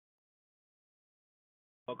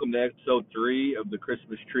Welcome to episode 3 of the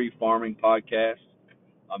Christmas Tree Farming Podcast.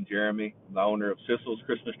 I'm Jeremy, the owner of Sissel's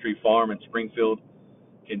Christmas Tree Farm in Springfield,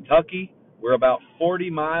 Kentucky. We're about 40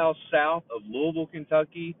 miles south of Louisville,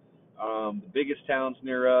 Kentucky. The biggest towns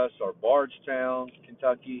near us are Bardstown,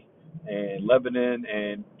 Kentucky, and Lebanon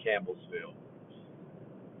and Campbellsville.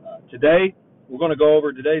 Today, we're going to go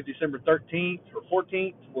over, today's December 13th or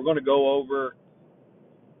 14th. We're going to go over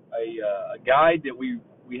a guide that we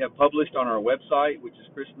have published on our website, which is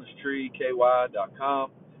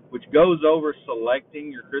christmastreeky.com, which goes over selecting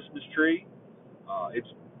your Christmas tree. It's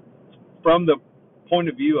from the point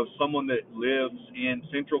of view of someone that lives in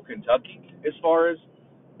central Kentucky as far as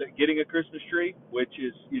getting a Christmas tree, which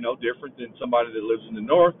is, different than somebody that lives in the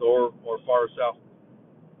north or far south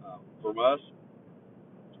from us.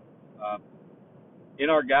 In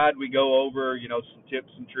our guide, we go over, some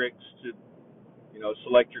tips and tricks to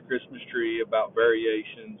select your Christmas tree, about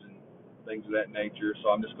variations and things of that nature. So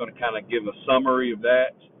I'm just going to kind of give a summary of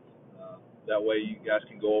that. That way you guys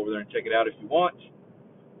can go over there and check it out if you want.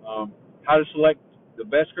 How to select the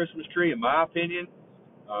best Christmas tree, in my opinion.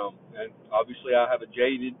 And obviously I have a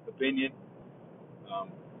jaded opinion.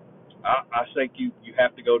 I think you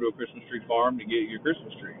have to go to a Christmas tree farm to get your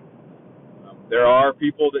Christmas tree. There are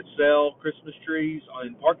people that sell Christmas trees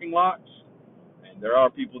in parking lots. There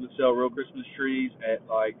are people that sell real Christmas trees at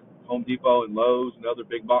like Home Depot and Lowe's and other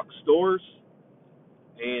big box stores.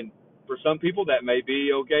 And for some people that may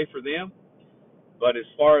be okay for them. But as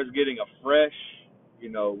far as getting a fresh,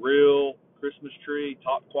 real Christmas tree,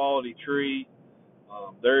 top quality tree,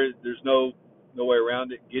 there's no way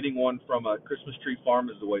around it. Getting one from a Christmas tree farm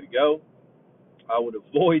is the way to go. I would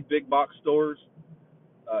avoid big box stores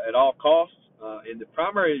at all costs. And the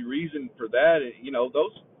primary reason for that is,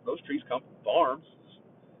 those trees come from farms.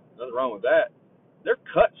 Nothing wrong with that. They're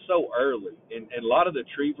cut so early, and a lot of the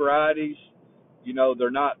tree varieties, they're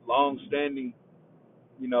not long-standing,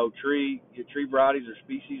 tree varieties or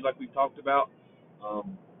species like we've talked about.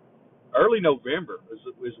 Early November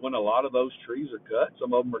is when a lot of those trees are cut.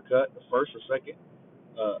 Some of them are cut the 1st or 2nd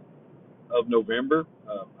of November.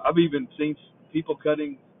 I've even seen people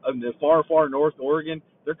cutting in the far north, Oregon.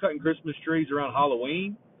 They're cutting Christmas trees around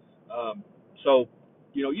Halloween. So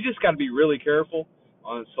you just got to be really careful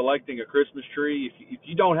on selecting a Christmas tree. If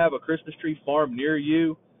you don't have a Christmas tree farm near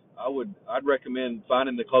you, I'd recommend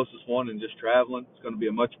finding the closest one and just traveling. It's going to be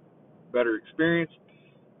a much better experience.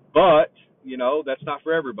 But that's not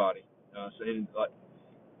for everybody. And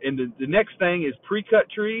the next thing is pre-cut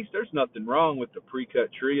trees. There's nothing wrong with the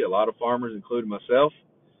pre-cut tree. A lot of farmers, including myself,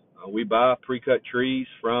 we buy pre-cut trees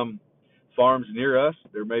from farms near us.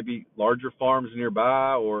 There may be larger farms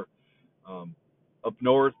nearby or up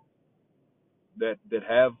north that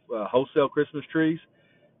have wholesale Christmas trees.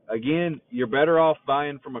 Again, you're better off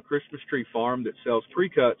buying from a Christmas tree farm that sells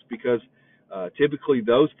pre-cuts because typically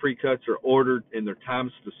those pre-cuts are ordered and they're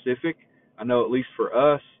time specific. I know at least for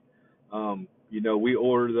us, we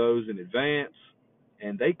order those in advance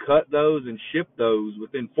and they cut those and ship those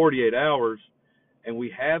within 48 hours, and we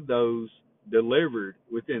have those delivered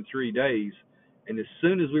within 3 days. And as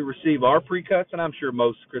soon as we receive our pre-cuts, and I'm sure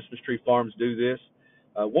most Christmas tree farms do this,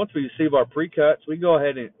 once we receive our pre-cuts, we go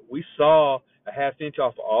ahead and we saw a half inch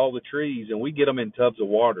off of all the trees, and we get them in tubs of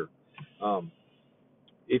water.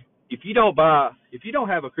 If you don't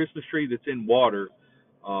have a Christmas tree that's in water,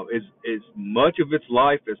 as much of its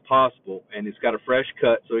life as possible, and it's got a fresh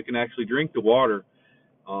cut so it can actually drink the water,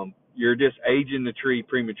 you're just aging the tree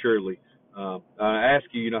prematurely. I ask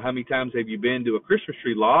you, how many times have you been to a Christmas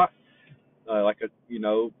tree lot,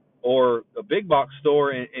 or a big box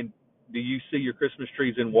store, and do you see your Christmas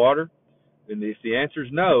trees in water? And if the answer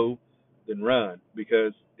is no, then run,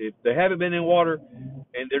 because if they haven't been in water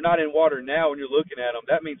and they're not in water now when you're looking at them,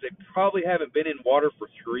 that means they probably haven't been in water for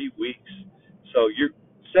 3 weeks. So you're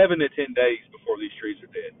 7 to 10 days before these trees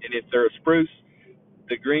are dead. And if they're a spruce,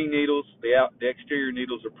 the green needles, the exterior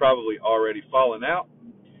needles are probably already falling out.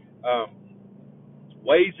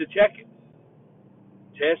 Ways to check it: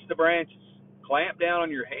 test the branches, clamp down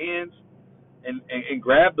on your hands, and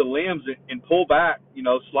grab the limbs and pull back,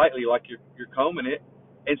 slightly like you're combing it,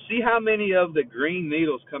 and see how many of the green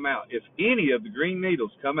needles come out. If any of the green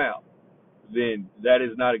needles come out, then that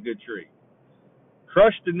is not a good tree.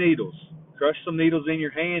 Crush the needles. Crush some needles in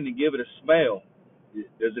your hand and give it a smell.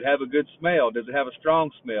 Does it have a good smell? Does it have a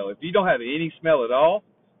strong smell? If you don't have any smell at all,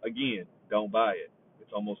 again, don't buy it.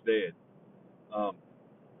 It's almost dead.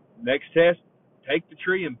 Next test, take the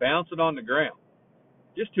tree and bounce it on the ground.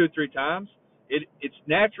 Just 2 or 3 times. It's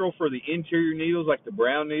natural for the interior needles, like the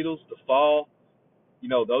brown needles, to fall.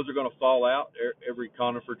 Those are going to fall out. Every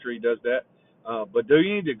conifer tree does that. But do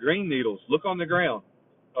you need the green needles? Look on the ground.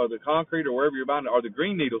 or the concrete or wherever you're buying it, are the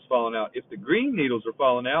green needles falling out? If the green needles are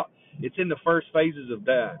falling out, it's in the first phases of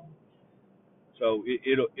dying. So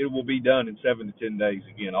it will be done in 7 to 10 days.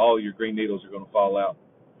 Again, all your green needles are going to fall out.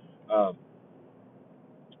 Um,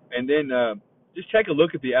 and then just take a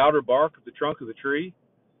look at the outer bark of the trunk of the tree.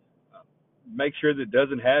 Make sure that it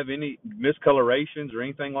doesn't have any miscolorations or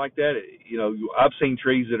anything like that. I've seen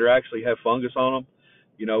trees that actually have fungus on them,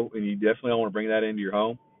 and you definitely don't want to bring that into your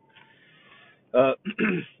home.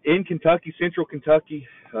 In Kentucky, central Kentucky,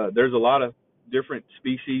 there's a lot of different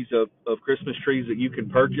species of Christmas trees that you can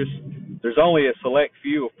purchase. There's only a select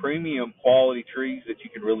few of premium quality trees that you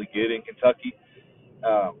can really get in Kentucky.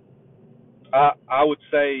 I would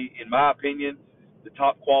say, in my opinion, the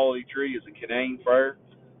top quality tree is a Canaan fir.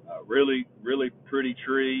 Really, really pretty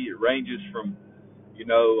tree. It ranges from,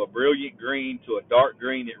 a brilliant green to a dark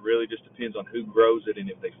green. It really just depends on who grows it and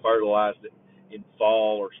if they fertilized it in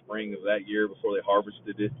fall or spring of that year before they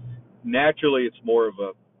harvested it. Naturally, it's more of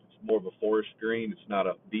a forest green. It's not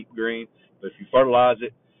a deep green. But if you fertilize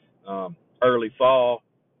it early fall,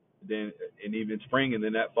 then and even in spring and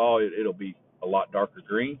then that fall, it'll be a lot darker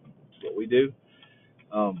green. That's what we do.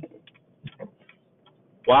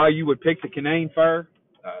 Why you would pick the Canaan fir?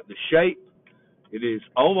 The shape. It is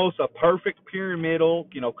almost a perfect pyramidal,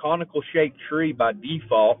 conical shaped tree by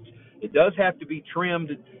default. It does have to be trimmed,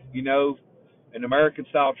 an American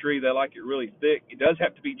style tree, they like it really thick. It does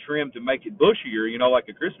have to be trimmed to make it bushier, like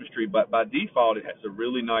a Christmas tree, but by default it has a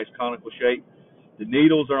really nice conical shape. The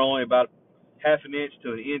needles are only about half an inch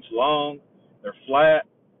to an inch long. They're flat.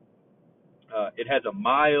 It has a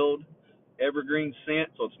mild evergreen scent,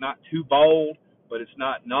 so it's not too bold, but it's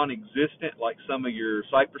not non-existent like some of your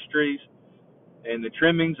cypress trees. And the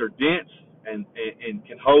trimmings are dense and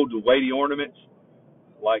can hold the weighty ornaments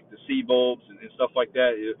like the sea bulbs and stuff like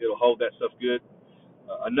that. It'll hold that stuff good.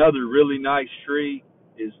 Another really nice tree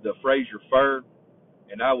is the Fraser fir.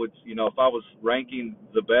 And I would, if I was ranking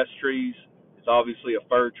the best trees, it's obviously a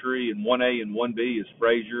fir tree, and 1A and 1B is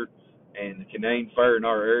Fraser and the Canaan fir in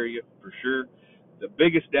our area for sure. The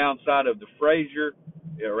biggest downside of the Fraser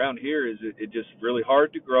around here is it's just really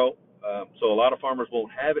hard to grow. So a lot of farmers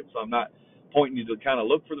won't have it, so I'm not pointing you to kind of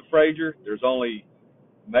look for the Fraser. There's only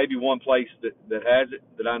maybe one place that has it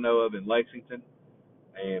that I know of in Lexington,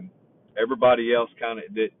 and everybody else kind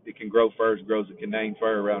of that can grow firs grows a Canaan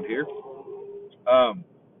fir around here.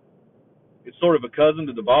 It's sort of a cousin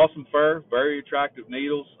to the balsam fir. Very attractive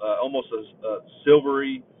needles, almost a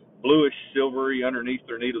silvery, bluish silvery underneath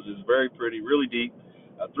their needles. Is very pretty, really deep,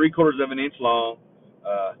 3/4 of an inch long.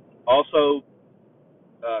 Also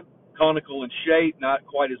conical in shape, not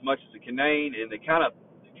quite as much as the Canaan, and they kind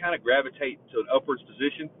of gravitate to an upwards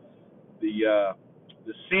position. The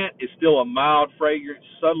scent is still a mild fragrance,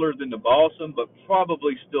 subtler than the balsam, but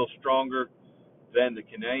probably still stronger than the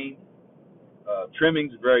Canaan.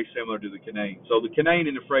 Trimmings very similar to the Canaan. So the Canaan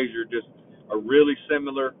and the Fraser just are really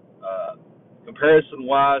similar.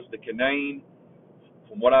 Comparison-wise, the Canaan,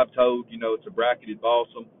 from what I've told, it's a bracketed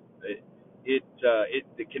balsam.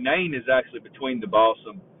 The Canaan is actually between the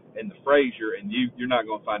balsam and the Fraser, and you're not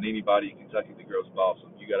going to find anybody in Kentucky that grows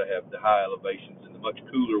balsam. You got to have the high elevations and the much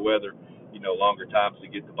cooler weather, longer times to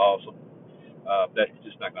get the balsam. That's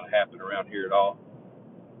just not going to happen around here at all.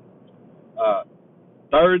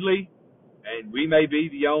 Thirdly, and we may be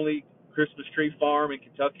the only Christmas tree farm in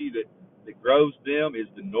Kentucky that grows them, is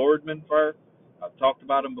the Nordmann fir. I've talked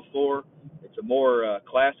about them before. It's a more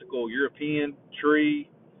classical European tree.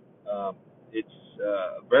 It's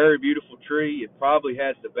a very beautiful tree. It probably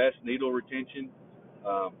has the best needle retention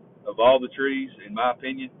of all the trees, in my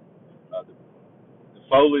opinion. The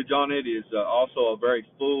foliage on it is also a very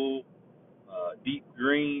full, deep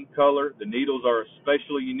green color. The needles are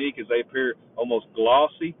especially unique as they appear almost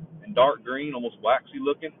glossy and dark green, almost waxy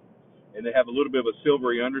looking, and they have a little bit of a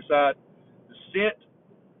silvery underside. The scent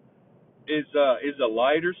is a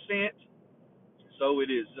lighter scent, so it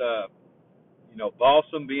is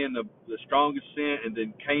balsam being the strongest scent, and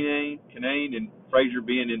then Canaan and Fraser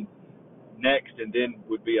being in next, and then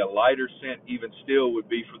would be a lighter scent even still would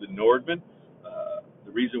be for the Nordmann.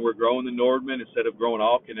 The reason we're growing the Nordmann instead of growing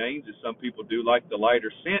all Canaans is some people do like the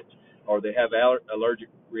lighter scent, or they have allergic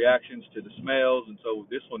reactions to the smells, and so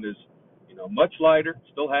this one is much lighter.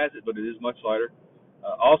 Still has it, but it is much lighter.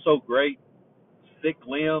 Also great thick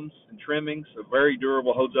limbs and trimmings, are very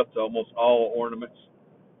durable, holds up to almost all ornaments.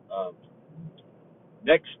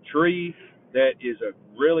 Next tree that is a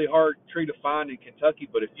really hard tree to find in Kentucky,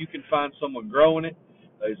 but if you can find someone growing it,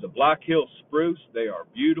 is the Black Hill spruce. They are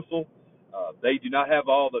beautiful. They do not have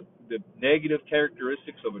all the negative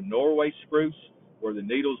characteristics of a Norway spruce. where the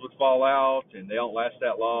needles would fall out and they don't last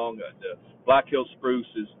that long. The Black Hill spruce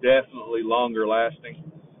is definitely longer lasting.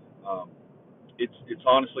 Um, it's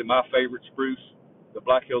honestly my favorite spruce. The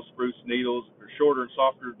Black Hill spruce needles are shorter and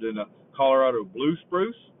softer than a Colorado blue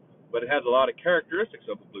spruce, but it has a lot of characteristics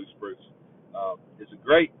of a blue spruce. It's a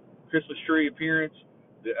great Christmas tree appearance.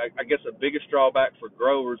 I guess the biggest drawback for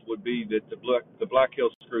growers would be that the Black Hill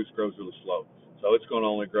spruce grows really slow, so it's going to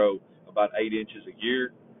only grow about 8 inches a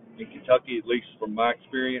year in Kentucky, at least from my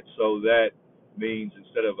experience. So that means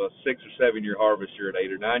instead of a 6 or 7 year harvest, you're at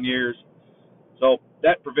 8 or 9 years. So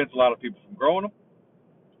that prevents a lot of people from growing them.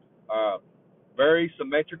 Very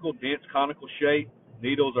symmetrical, dense, conical shape.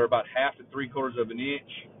 Needles are about 1/2 to 3/4 of an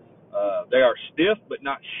inch. They are stiff but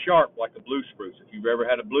not sharp like a blue spruce. If you've ever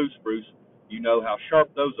had a blue spruce, you know how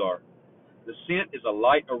sharp those are. The scent is a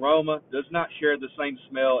light aroma, does not share the same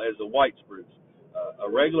smell as a white spruce. A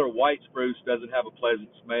regular white spruce doesn't have a pleasant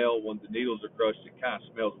smell. When the needles are crushed, it kind of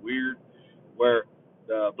smells weird. Where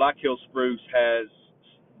the Black Hill spruce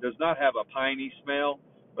does not have a piney smell,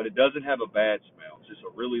 but it doesn't have a bad smell. It's just a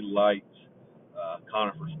really light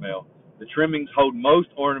conifer smell. The trimmings hold most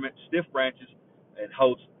ornaments, stiff branches. It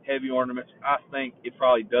holds heavy ornaments. I think it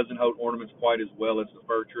probably doesn't hold ornaments quite as well as the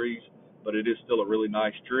fir trees, but it is still a really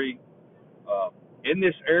nice tree. In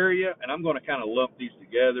this area, and I'm going to kind of lump these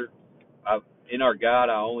together, in our guide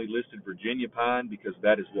I only listed Virginia pine because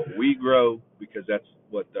that is what we grow, because that's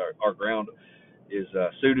what our ground is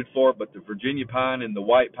suited for. But the Virginia pine and the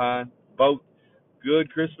white pine, both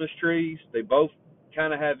good Christmas trees. They both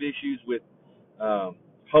kind of have issues with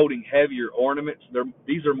holding heavier ornaments.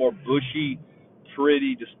 These are more bushy,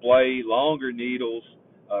 pretty display, longer needles,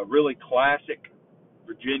 really classic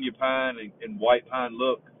Virginia pine and white pine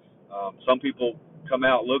look. Some people come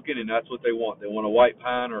out looking, and that's what they want. They want a white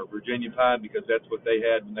pine or a Virginia pine because that's what they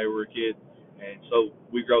had when they were a kid. And so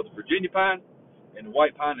we grow the Virginia pine, and the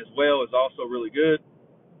white pine as well is also really good.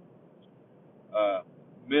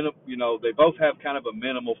 They both have kind of a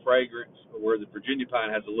minimal fragrance, where the Virginia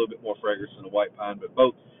pine has a little bit more fragrance than the white pine. But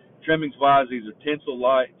both trimmings wise, these are tinsel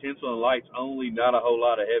and lights only, not a whole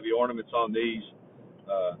lot of heavy ornaments on these.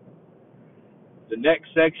 The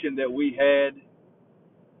next section that we had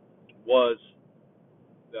was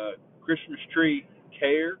the Christmas tree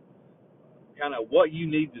care, kind of what you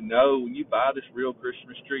need to know when you buy this real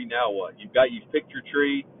Christmas tree. Now what? You've picked your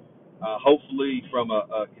tree, hopefully from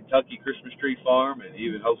a Kentucky Christmas tree farm, and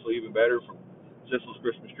hopefully even better from Sissel's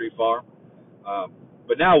Christmas tree farm.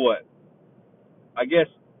 But now what? I guess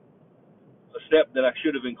a step that I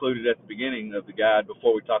should have included at the beginning of the guide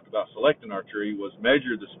before we talked about selecting our tree was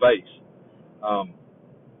measure the space.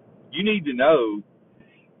 You need to know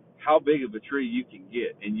how big of a tree you can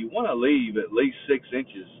get, and you want to leave at least 6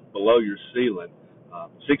 inches below your ceiling,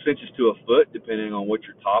 6 inches to a foot, depending on what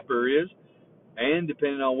your topper is, and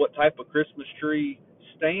depending on what type of Christmas tree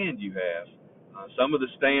stand you have. Some of the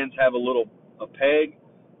stands have a peg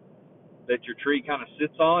that your tree kind of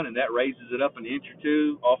sits on, and that raises it up an inch or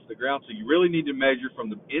two off the ground. So you really need to measure from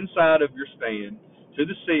the inside of your stand to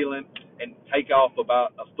the ceiling and take off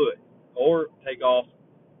about a foot, or take off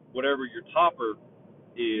whatever your topper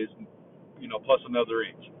is, plus another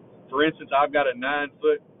inch. For instance, I've got a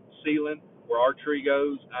 9-foot ceiling where our tree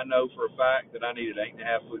goes. I know for a fact that I need an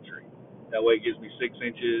 8.5-foot tree. That way it gives me 6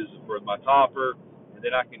 inches for my topper, and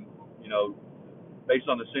then I can, based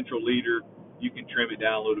on the central leader, you can trim it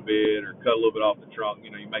down a little bit or cut a little bit off the trunk.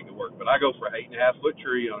 You make it work. But I go for an 8.5-foot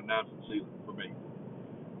tree on a 9-foot ceiling for me.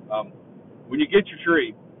 When you get your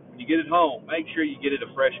tree, when you get it home, make sure you get it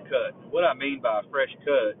a fresh cut. What I mean by a fresh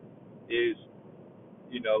cut is,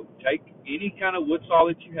 take any kind of wood saw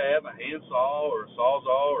that you have, a hand saw or a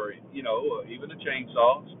sawzall, or even a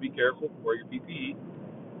chainsaw. Just be careful, wear your PPE,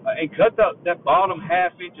 and cut that bottom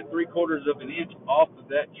 1/2 inch to 3/4 of an inch off of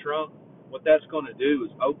that trunk. What that's going to do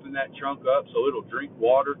is open that trunk up so it'll drink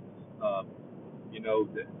water.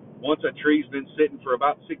 Once a tree's been sitting for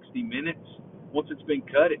about 60 minutes, once it's been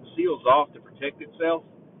cut, it seals off to protect itself,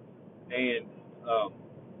 and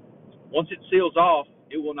once it seals off,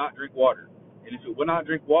 it will not drink water. And if it will not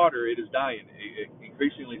drink water, it is dying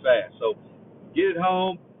increasingly fast. So get it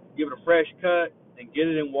home, give it a fresh cut, and get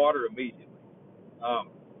it in water immediately.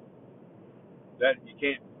 That you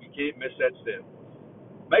can't miss that step.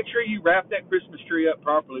 Make sure you wrap that Christmas tree up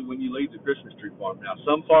properly when you leave the Christmas tree farm. Now,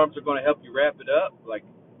 some farms are going to help you wrap it up, like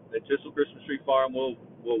the Tissel Christmas tree farm. We'll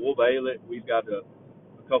bale it. We've got a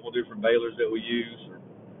couple different balers that we use.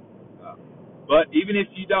 But even if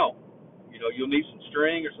you don't, you'll need some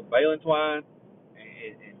string or some baling twine,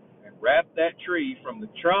 and wrap that tree from the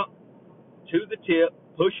trunk to the tip,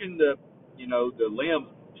 pushing the limb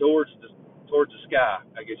towards towards the sky,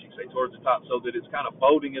 I guess you could say, towards the top, so that it's kind of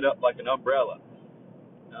folding it up like an umbrella.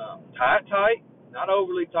 Tie it tight, not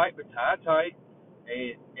overly tight, but tie it tight,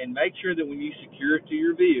 and make sure that when you secure it to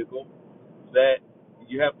your vehicle, that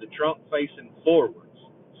you have the trunk facing forwards,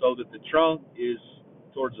 so that the trunk is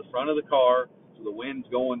towards the front of the car, so the wind's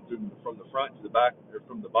going from the front to the back, or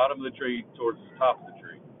from the bottom of the tree towards the top of the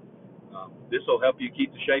tree. This will help you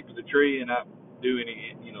keep the shape of the tree and not do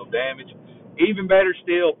any damage. Even better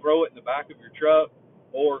still, throw it in the back of your truck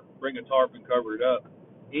or bring a tarp and cover it up.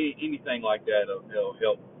 Anything like that will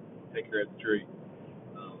help take care of the tree.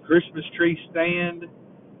 Christmas tree stand,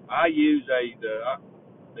 I use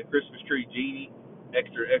the Christmas tree genie,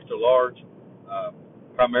 extra large,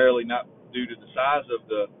 primarily not due to the size of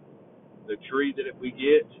the tree that we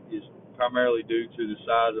get, is primarily due to the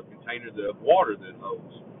size of container of water that it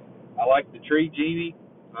holds. I like the tree genie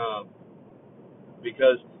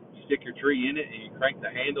because you stick your tree in it and you crank the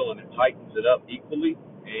handle and it tightens it up equally,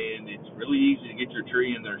 and it's really easy to get your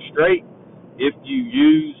tree in there straight. If you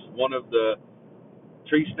use one of the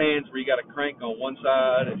tree stands where you got to crank on one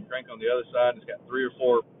side and crank on the other side, and it's got 3 or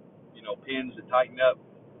 4 pins that tighten up,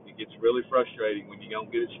 it gets really frustrating when you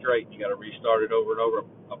don't get it straight. You got to restart it over and over.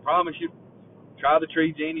 I promise you, try the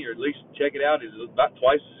tree genie, or at least check it out. It's about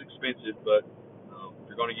twice as expensive, but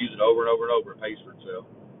if you're going to use it over and over and over, it pays for itself.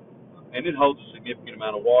 And it holds a significant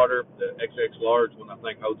amount of water. The XX large one, I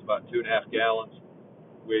think, holds about 2.5 gallons,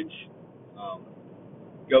 which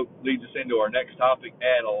leads us into our next topic.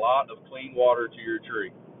 Add a lot of clean water to your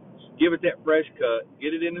tree. Just give it that fresh cut.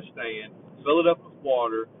 Get it in the stand. Fill it up with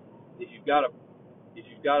water. If you've got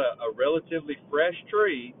a relatively fresh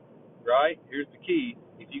tree, right? Here's the key: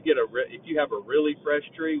 if you have a really fresh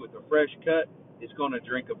tree with a fresh cut, it's going to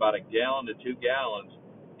drink about 1 gallon to 2 gallons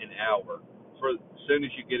an hour. As soon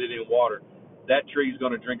as you get it in water, that tree is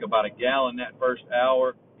going to drink about 1 gallon that first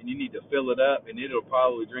hour, and you need to fill it up, and it'll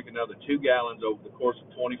probably drink another 2 gallons over the course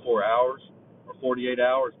of 24 hours or 48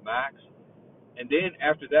 hours max. And then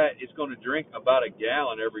after that, it's going to drink about 1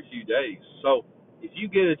 gallon every few days. So if you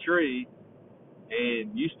get a tree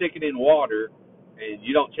and you stick it in water and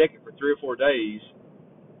you don't check it for 3 or 4 days,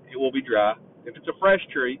 it will be dry. If it's a fresh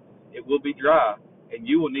tree, it will be dry, and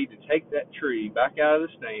you will need to take that tree back out of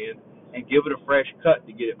the stand and give it a fresh cut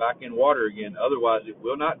to get it back in water again. Otherwise, it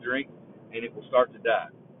will not drink and it will start to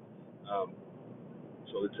die.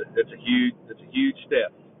 So that's a huge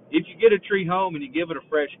step. If you get a tree home and you give it a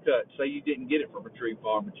fresh cut, say you didn't get it from a tree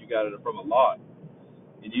farm, but you got it from a lot,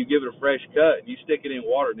 and you give it a fresh cut and you stick it in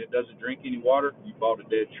water and it doesn't drink any water, you bought a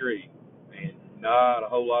dead tree, and not a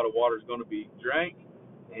whole lot of water is going to be drank,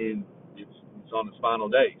 and it's on its final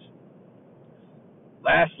days.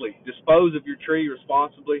 Lastly, dispose of your tree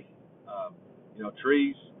responsibly.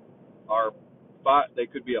 Trees they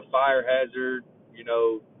could be a fire hazard.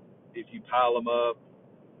 If you pile them up.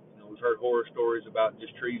 We've heard horror stories about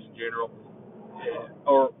just trees in general,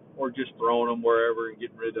 or just throwing them wherever and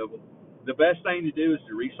getting rid of them. The best thing to do is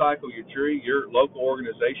to recycle your tree. Your local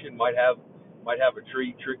organization might have a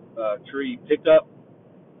tree pickup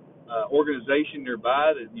organization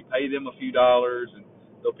nearby that you pay them a few dollars and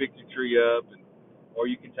they'll pick your tree up, or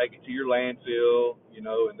you can take it to your landfill, and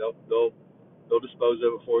they'll dispose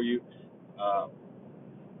of it for you.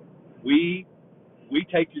 We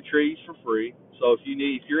take your trees for free. So if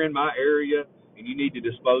you're in my area and you need to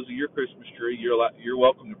dispose of your Christmas tree, you're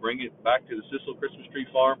welcome to bring it back to the Sissel Christmas Tree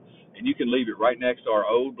Farm, and you can leave it right next to our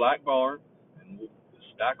old black barn, and we'll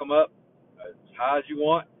stack them up as high as you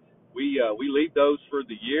want. We leave those for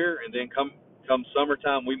the year, and then come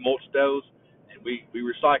summertime we mulch those and we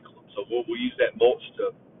recycle them. So we'll use that mulch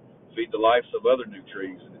to feed the lives of other new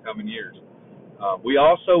trees in the coming years. We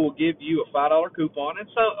also will give you a $5 coupon, and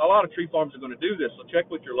so a lot of tree farms are going to do this, so check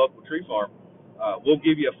with your local tree farm. We'll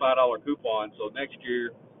give you a $5 coupon, so next year,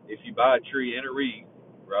 if you buy a tree and a wreath,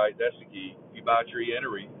 right, that's the key. If you buy a tree and a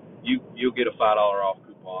wreath, you'll get a $5 off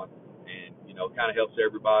coupon, and, kind of helps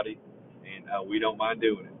everybody, and we don't mind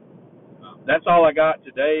doing it. That's all I got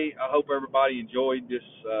today. I hope everybody enjoyed this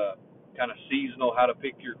kind of seasonal How to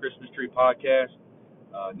Pick Your Christmas Tree podcast.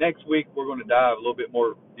 Next week, we're going to dive a little bit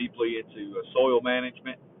more deeply into soil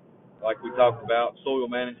management, like we talked about, soil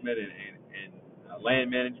management and land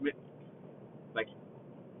management.